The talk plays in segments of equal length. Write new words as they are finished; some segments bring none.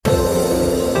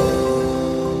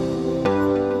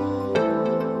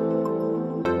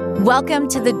Welcome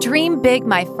to the Dream Big,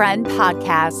 My Friend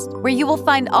podcast, where you will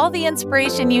find all the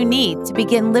inspiration you need to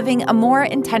begin living a more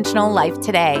intentional life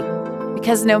today.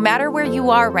 Because no matter where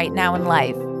you are right now in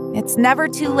life, it's never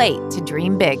too late to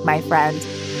dream big, my friend.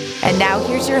 And now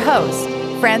here's your host,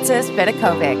 Frances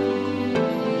Vidakovic.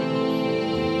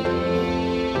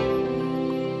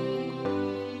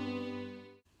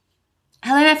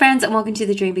 Hello, my friends, and welcome to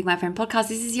the Dream Big, My Friend podcast.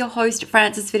 This is your host,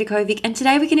 Frances Vidakovic, and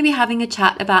today we're going to be having a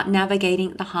chat about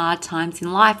navigating the hard times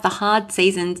in life, the hard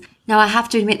seasons. Now, I have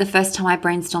to admit, the first time I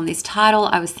brainstormed this title,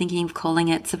 I was thinking of calling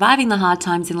it Surviving the Hard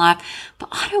Times in Life, but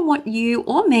I don't want you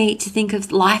or me to think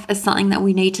of life as something that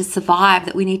we need to survive,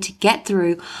 that we need to get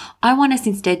through. I want us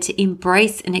instead to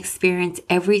embrace and experience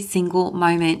every single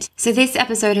moment. So this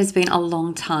episode has been a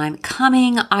long time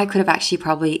coming. I could have actually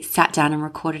probably sat down and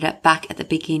recorded it back at the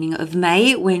beginning of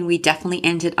May when we definitely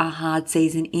entered a hard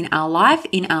season in our life,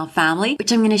 in our family,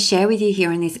 which I'm going to share with you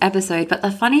here in this episode. But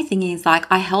the funny thing is,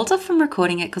 I held off from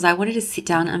recording it because I wanted to sit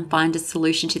down and find a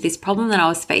solution to this problem that I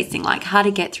was facing, like how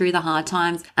to get through the hard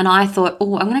times. And I thought,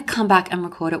 I'm going to come back and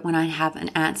record it when I have an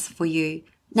answer for you.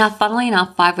 Now, funnily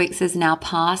enough, 5 weeks has now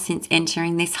passed since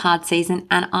entering this hard season,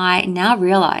 and I now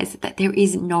realize that there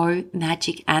is no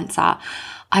magic answer.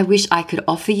 I wish I could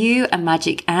offer you a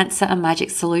magic answer, a magic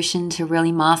solution to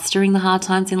really mastering the hard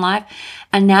times in life.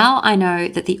 And now I know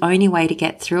that the only way to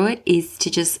get through it is to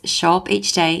just show up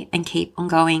each day and keep on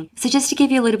going. So just to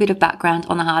give you a little bit of background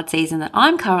on the hard season that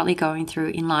I'm currently going through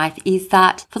in life is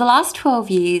that for the last 12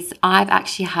 years, I've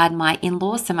actually had my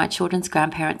in-laws, so my children's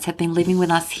grandparents, have been living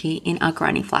with us here in our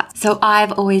granny flat. So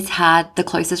I've always had the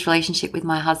closest relationship with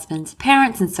my husband's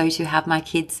parents, and so too have my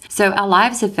kids. So our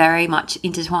lives are very much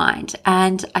intertwined.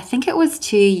 And I think it was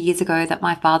 2 years ago that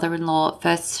my father-in-law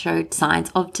first showed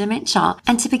signs of dementia.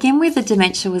 And to begin with, the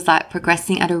dementia was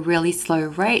progressing at a really slow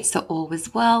rate, so all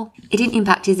was well. It didn't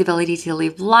impact his ability to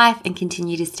live life and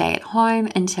continue to stay at home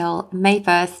until May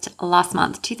 1st last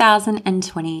month,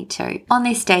 2022. On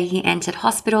this day, he entered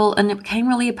hospital, and it became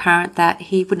really apparent that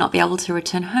he would not be able to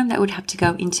return home, that would have to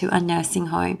go into a nursing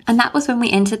home. And that was when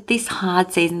we entered this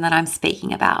hard season that I'm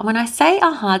speaking about. When I say a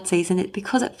hard season, it's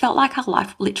because it felt like our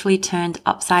life literally turned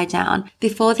upside down.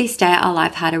 Before this day, our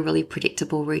life had a really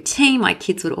predictable routine. My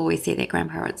kids would always see their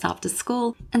grandparents after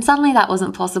school, and suddenly that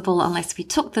wasn't possible unless we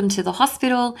took them to the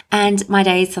hospital, and my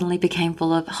days suddenly became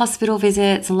full of hospital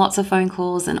visits and lots of phone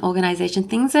calls and organization,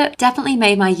 things that definitely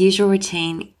made my usual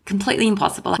routine completely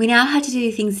impossible. We now had to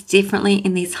do things differently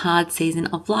in this hard season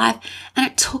of life, and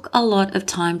it took a lot of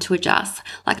time to adjust.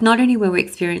 Not only were we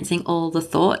experiencing all the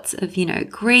thoughts of,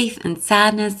 grief and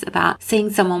sadness about seeing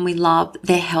someone we love,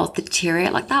 their health deteriorate,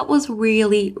 that was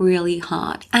really, really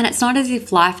hard. And it's not as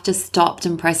if life just stopped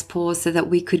and pressed pause so that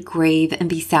we could grieve and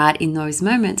be sad in those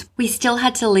moments. We still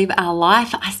had to live our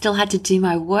life. I still had to do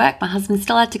my work. My husband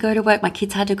still had to go to work. My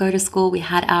kids had to go to school. We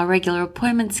had our regular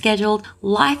appointments scheduled.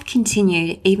 Life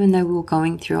continued even though we were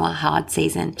going through a hard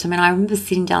season. I remember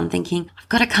sitting down thinking, I've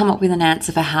got to come up with an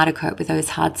answer for how to cope with those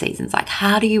hard seasons.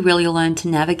 How do you really learn to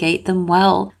navigate them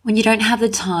well when you don't have the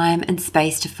time and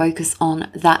space to focus on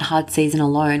that hard season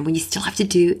alone, when you still have to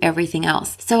do everything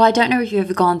else? So I don't know if you've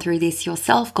ever gone through this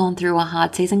yourself, gone through a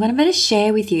hard season. I'm going to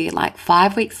share with you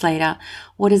 5 weeks later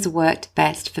what has worked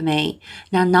best for me.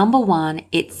 Now, number one,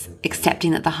 it's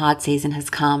accepting that the hard season has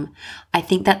come. I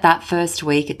think that first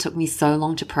week, it took me so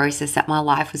long to process that my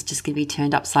life was just going to be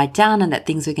turned upside down and that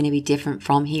things were going to be different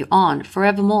from here on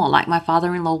forevermore. My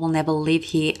father-in-law will never live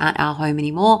here at our home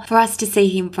anymore. For us to see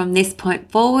him from this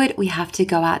point forward, we have to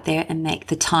go out there and make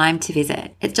the time to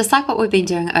visit. It's just like what we've been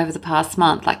doing over the past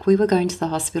month. We were going to the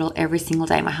hospital every single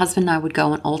day. My husband and I would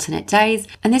go on alternate days,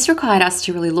 and this required us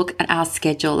to really look at our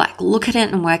schedule, look at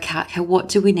it and work out, what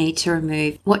do we need to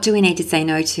remove? What do we need to say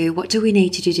no to? What do we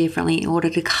need to do differently in order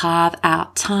to carve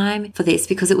out time for this?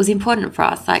 Because it was important for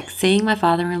us. Seeing my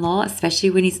father-in-law, especially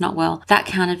when he's not well, that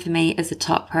counted for me as a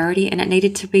top priority, and it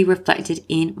needed to be reflected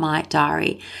in my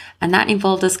diary. And that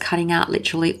involved us cutting out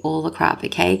literally all the crap,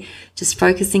 okay? Just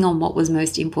focusing on what was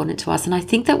most important to us. And I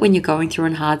think that when you're going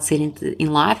through a hard season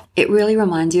in life, it really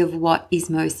reminds you of what is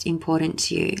most important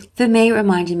to you. For me, it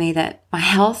reminded me that my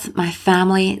health, my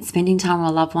family, spending time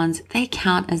with loved ones, they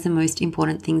count as the most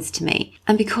important things to me.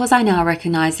 And because I now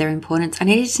recognize their importance, I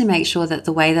needed to make sure that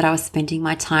the way that I was spending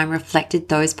my time reflected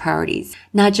those priorities.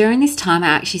 Now, during this time, I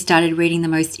actually started reading the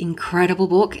most incredible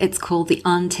book. It's called The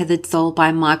Untethered Soul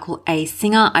by Michael A.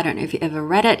 Singer. I don't know if you ever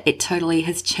read it. It totally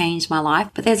has changed my life.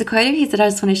 But there's a quote of his that I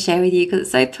just want to share with you because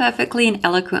it so perfectly and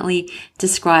eloquently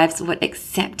describes what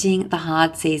accepting the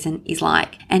hard season is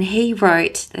like. And he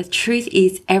wrote, "The truth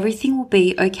is everything will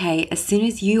be okay as soon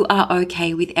as you are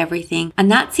okay with everything.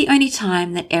 And that's the only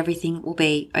time that everything will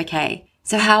be okay."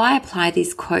 So how I applied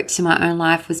this quote to my own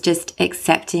life was just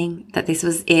accepting that this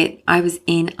was it. I was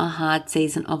in a hard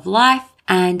season of life.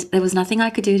 And there was nothing I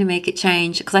could do to make it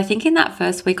change. Because I think in that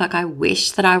first week, I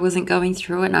wish that I wasn't going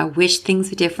through it and I wish things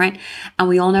were different. And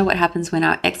we all know what happens when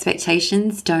our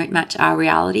expectations don't match our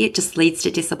reality. It just leads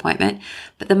to disappointment.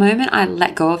 But the moment I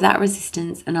let go of that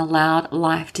resistance and allowed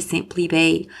life to simply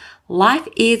be, life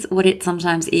is what it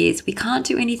sometimes is. We can't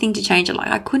do anything to change it.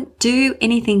 I couldn't do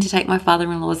anything to take my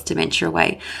father-in-law's dementia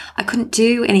away. I couldn't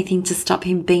do anything to stop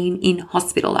him being in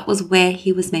hospital. That was where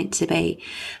he was meant to be.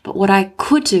 But what I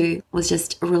could do was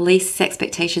just release this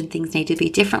expectation things need to be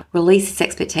different. Release this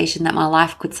expectation that my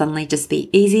life could suddenly just be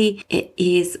easy. It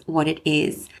is what it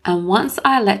is. And once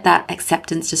I let that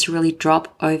acceptance just really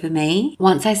drop over me,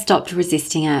 once I stopped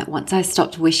resisting it, once I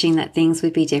stopped wishing that things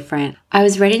would be different, I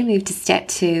was ready to move to step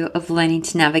 2 of learning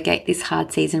to navigate this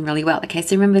hard season really well. Okay,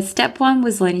 so remember, step 1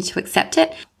 was learning to accept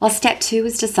it, while step 2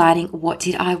 was deciding what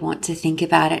did I want to think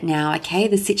about it now. Okay,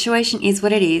 the situation is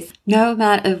what it is. No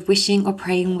amount of wishing or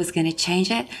praying was going to change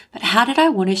it, but how did I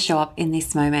want to show up in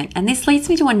this moment? And this leads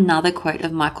me to another quote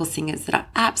of Michael Singer's that I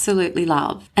absolutely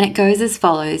love. And it goes as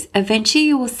follows: eventually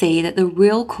you will see that the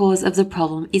real cause of the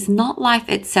problem is not life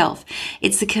itself.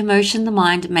 It's the commotion the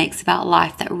mind makes about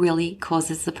life that really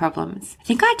causes the problems. I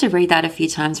think I had to read that a few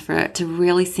times for it to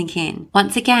really sink in.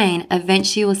 Once again,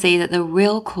 eventually you will see that the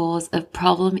real cause of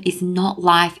problem is not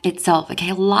life itself.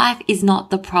 Okay, life is not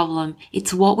the problem.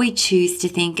 It's what we choose to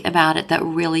think about it that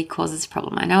really causes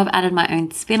problem. I know I've added my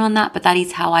own spin on that, but that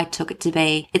is how I took it to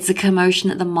be. It's the commotion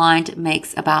that the mind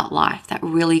makes about life that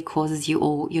really causes you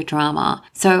all your drama.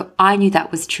 So I knew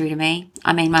that was true to me.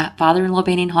 I mean, my father-in-law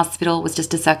being in hospital was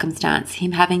just a circumstance.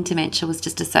 Him having dementia was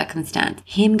just a circumstance.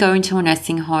 Him going to a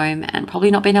nursing home and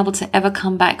probably not being able to ever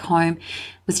come back home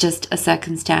was just a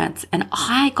circumstance. And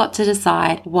I got to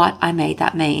decide what I made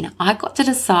that mean. I got to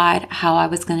decide how I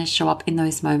was going to show up in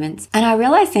those moments. And I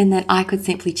realized then that I could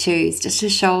simply choose just to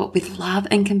show up with love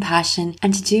and compassion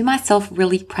and to do myself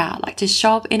really proud, like to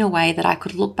show up in a way that I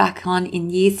could look back on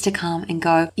in years to come and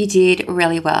go, you did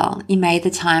really well. You made the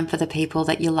time for the people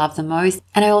that you love the most.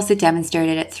 And I also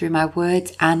demonstrated it through my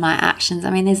words and my actions.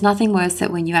 I mean, there's nothing worse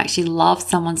than when you actually love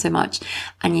someone so much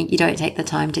and you don't take the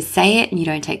time to say it and you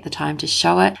don't take the time to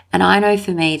show it. And I know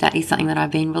for me, that is something that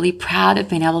I've been really proud of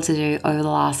being able to do over the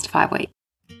last 5 weeks.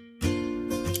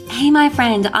 Hey, my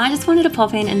friend, I just wanted to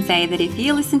pop in and say that if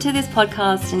you listen to this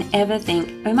podcast and ever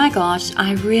think, oh my gosh,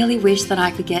 I really wish that I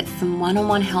could get some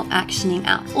one-on-one help actioning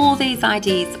out all these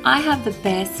ideas, I have the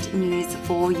best news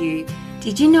for you.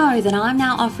 Did you know that I'm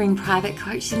now offering private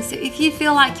coaching? So if you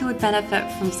feel like you would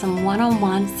benefit from some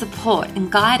one-on-one support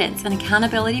and guidance and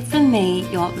accountability from me,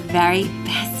 your very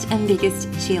best and biggest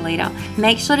cheerleader,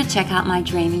 make sure to check out my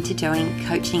Dreaming to Doing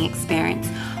coaching experience.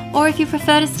 Or if you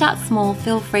prefer to start small,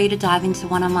 feel free to dive into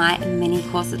one of my mini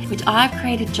courses, which I've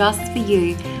created just for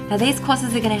you. Now, these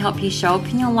courses are going to help you show up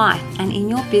in your life and in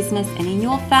your business and in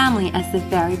your family as the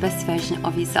very best version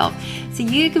of yourself. So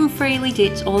you can freely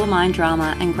ditch all the mind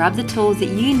drama and grab the tools that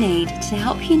you need to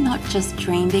help you not just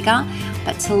dream bigger,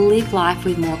 but to live life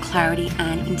with more clarity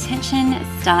and intention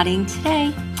starting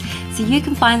today. So you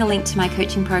can find the link to my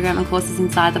coaching program and courses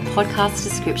inside the podcast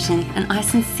description, and I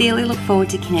sincerely look forward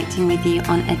to connecting with you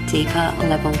on a deeper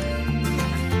level.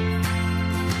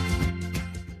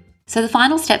 So the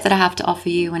final step that I have to offer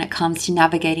you when it comes to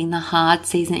navigating the hard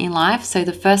season in life. So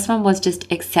the first one was just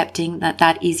accepting that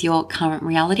that is your current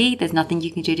reality. There's nothing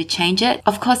you can do to change it.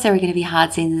 Of course, there are going to be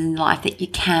hard seasons in life that you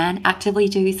can actively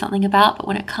do something about. But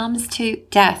when it comes to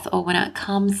death or when it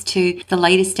comes to the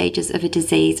later stages of a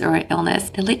disease or an illness,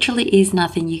 there literally is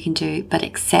nothing you can do but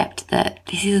accept that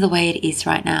this is the way it is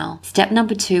right now. Step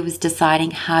number 2 was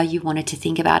deciding how you wanted to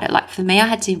think about it. Like for me, I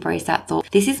had to embrace that thought.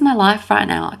 This is my life right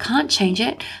now. I can't change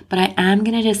it, but I am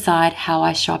going to decide how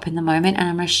I show up in the moment, and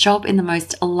I'm going to show up in the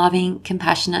most loving,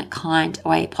 compassionate, kind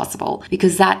way possible,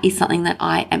 because that is something that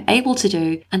I am able to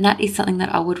do, and that is something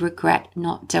that I would regret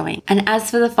not doing. And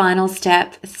as for the final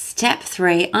step, step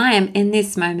 3, I am in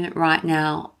this moment right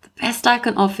now. Best I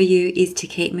can offer you is to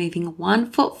keep moving one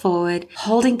foot forward,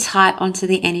 holding tight onto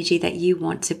the energy that you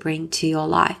want to bring to your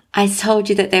life. I told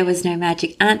you that there was no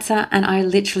magic answer, and I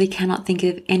literally cannot think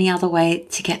of any other way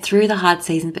to get through the hard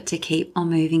season but to keep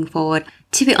on moving forward.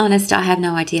 To be honest, I have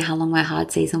no idea how long my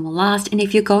hard season will last, and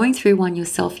if you're going through one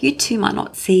yourself, you too might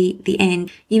not see the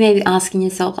end. You may be asking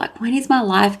yourself, like, when is my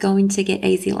life going to get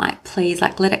easy? Like, please,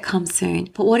 like, let it come soon.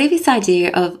 But what if this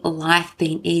idea of life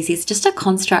being easy is just a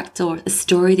construct or a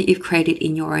story that you've created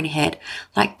in your own head?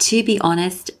 Like, to be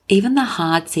honest, even the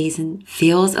hard season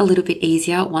feels a little bit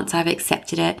easier once I've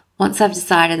accepted it. once I've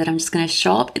decided that I'm just going to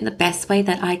show up in the best way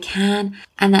that I can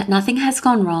and that nothing has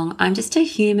gone wrong, I'm just a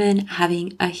human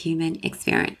having a human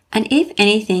experience. And if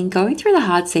anything, going through the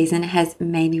hard season has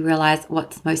made me realize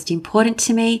what's most important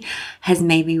to me, has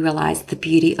made me realize the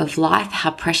beauty of life,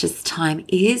 how precious time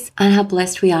is, and how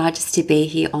blessed we are just to be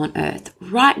here on earth.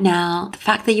 Right now, the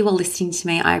fact that you are listening to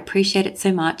me, I appreciate it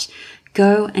so much.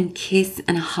 Go and kiss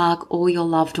and hug all your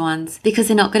loved ones because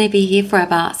they're not going to be here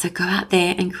forever. So go out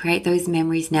there and create those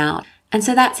memories now. And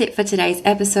so that's it for today's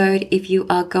episode. If you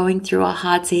are going through a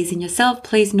hard season yourself,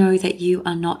 please know that you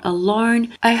are not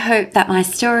alone. I hope that my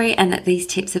story and that these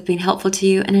tips have been helpful to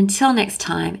you. And until next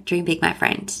time, dream big, my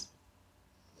friend.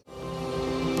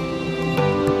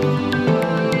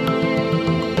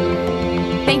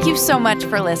 Thank you so much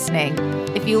for listening.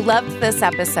 If you loved this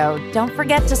episode, don't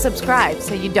forget to subscribe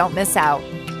so you don't miss out.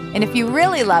 And if you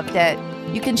really loved it,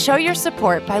 you can show your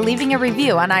support by leaving a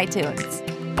review on iTunes.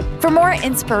 For more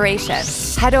inspiration,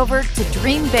 head over to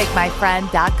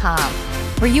dreambigmyfriend.com,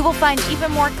 where you will find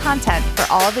even more content for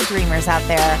all the dreamers out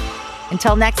there.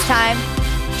 Until next time,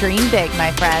 dream big,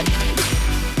 my friend.